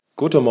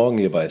Guten Morgen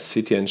hier bei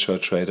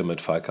CTNchurchradio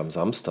mit Falk am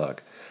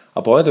Samstag.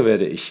 Ab heute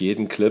werde ich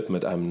jeden Clip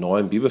mit einem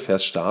neuen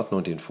Bibelvers starten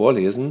und ihn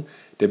vorlesen.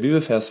 Der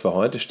Bibelvers für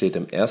heute steht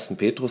im 1.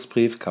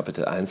 Petrusbrief,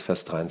 Kapitel 1,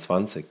 Vers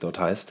 23. Dort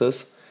heißt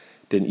es: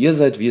 Denn ihr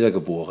seid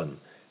wiedergeboren,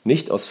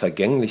 nicht aus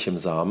vergänglichem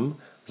Samen,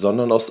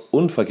 sondern aus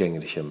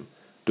unvergänglichem,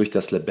 durch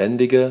das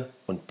lebendige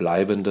und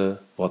bleibende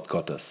Wort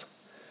Gottes.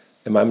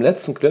 In meinem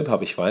letzten Clip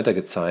habe ich weiter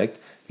gezeigt,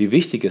 wie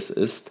wichtig es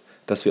ist,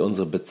 dass wir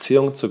unsere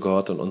Beziehung zu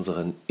Gott und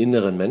unseren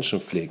inneren Menschen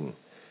pflegen.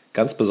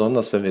 Ganz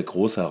besonders, wenn wir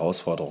große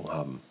Herausforderungen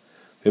haben.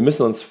 Wir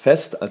müssen uns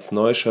fest als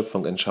neue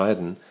Schöpfung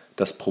entscheiden,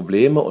 dass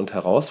Probleme und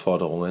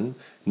Herausforderungen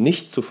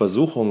nicht zu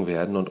Versuchungen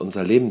werden und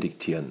unser Leben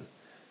diktieren.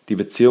 Die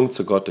Beziehung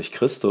zu Gott durch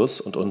Christus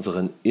und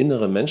unseren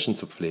inneren Menschen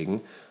zu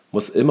pflegen,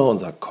 muss immer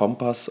unser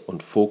Kompass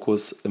und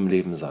Fokus im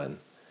Leben sein.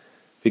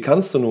 Wie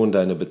kannst du nun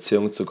deine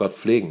Beziehung zu Gott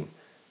pflegen?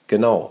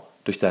 Genau,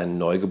 durch deinen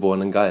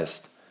neugeborenen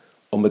Geist.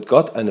 Um mit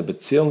Gott eine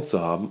Beziehung zu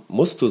haben,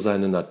 musst du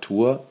seine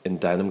Natur in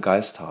deinem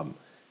Geist haben.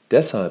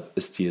 Deshalb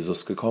ist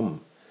Jesus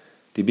gekommen.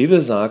 Die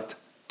Bibel sagt,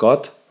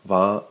 Gott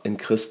war in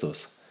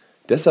Christus.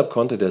 Deshalb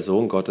konnte der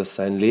Sohn Gottes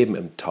sein Leben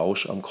im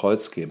Tausch am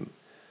Kreuz geben.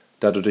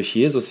 Da du durch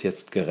Jesus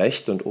jetzt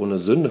gerecht und ohne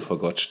Sünde vor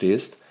Gott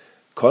stehst,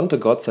 konnte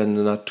Gott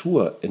seine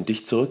Natur in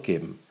dich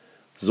zurückgeben.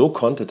 So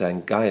konnte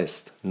dein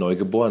Geist neu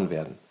geboren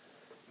werden.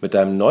 Mit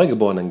deinem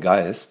neugeborenen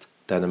Geist,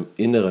 deinem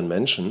inneren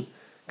Menschen,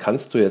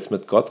 kannst du jetzt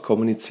mit Gott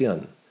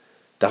kommunizieren.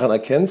 Daran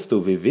erkennst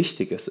du, wie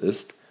wichtig es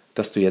ist,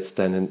 dass du jetzt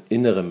deinen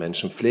inneren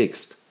Menschen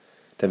pflegst.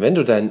 Denn wenn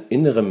du deinen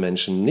inneren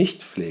Menschen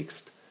nicht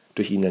pflegst,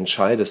 durch ihn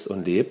entscheidest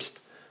und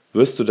lebst,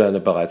 wirst du deine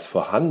bereits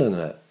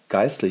vorhandene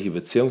geistliche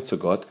Beziehung zu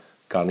Gott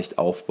gar nicht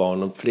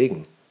aufbauen und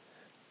pflegen.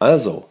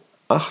 Also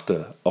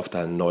achte auf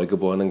deinen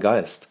neugeborenen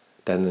Geist,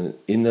 deinen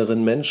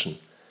inneren Menschen.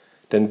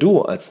 Denn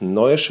du als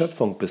neue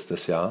Schöpfung bist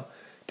es ja,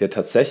 der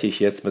tatsächlich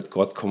jetzt mit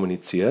Gott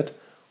kommuniziert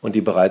und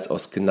die bereits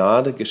aus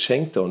Gnade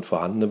geschenkte und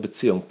vorhandene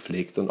Beziehung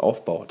pflegt und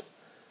aufbaut.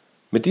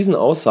 Mit diesen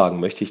Aussagen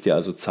möchte ich dir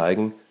also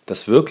zeigen,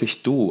 dass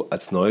wirklich du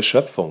als neue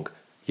Schöpfung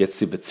jetzt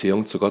die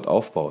Beziehung zu Gott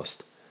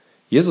aufbaust.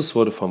 Jesus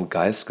wurde vom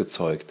Geist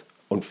gezeugt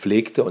und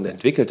pflegte und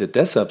entwickelte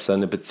deshalb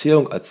seine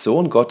Beziehung als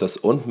Sohn Gottes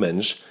und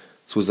Mensch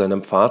zu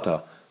seinem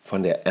Vater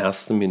von der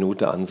ersten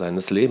Minute an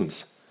seines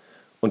Lebens.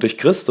 Und durch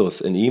Christus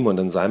in ihm und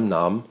in seinem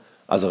Namen,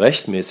 also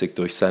rechtmäßig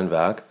durch sein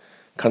Werk,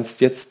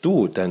 kannst jetzt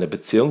du deine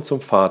Beziehung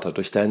zum Vater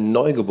durch deinen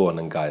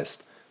neugeborenen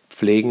Geist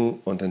pflegen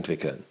und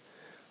entwickeln.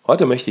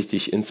 Heute möchte ich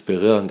dich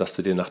inspirieren, dass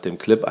du dir nach dem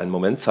Clip einen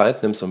Moment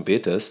Zeit nimmst und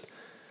betest: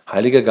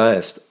 Heiliger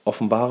Geist,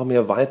 offenbare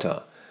mir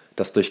weiter,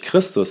 dass durch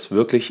Christus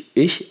wirklich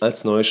ich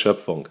als neue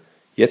Schöpfung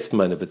jetzt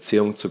meine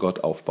Beziehung zu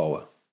Gott aufbaue.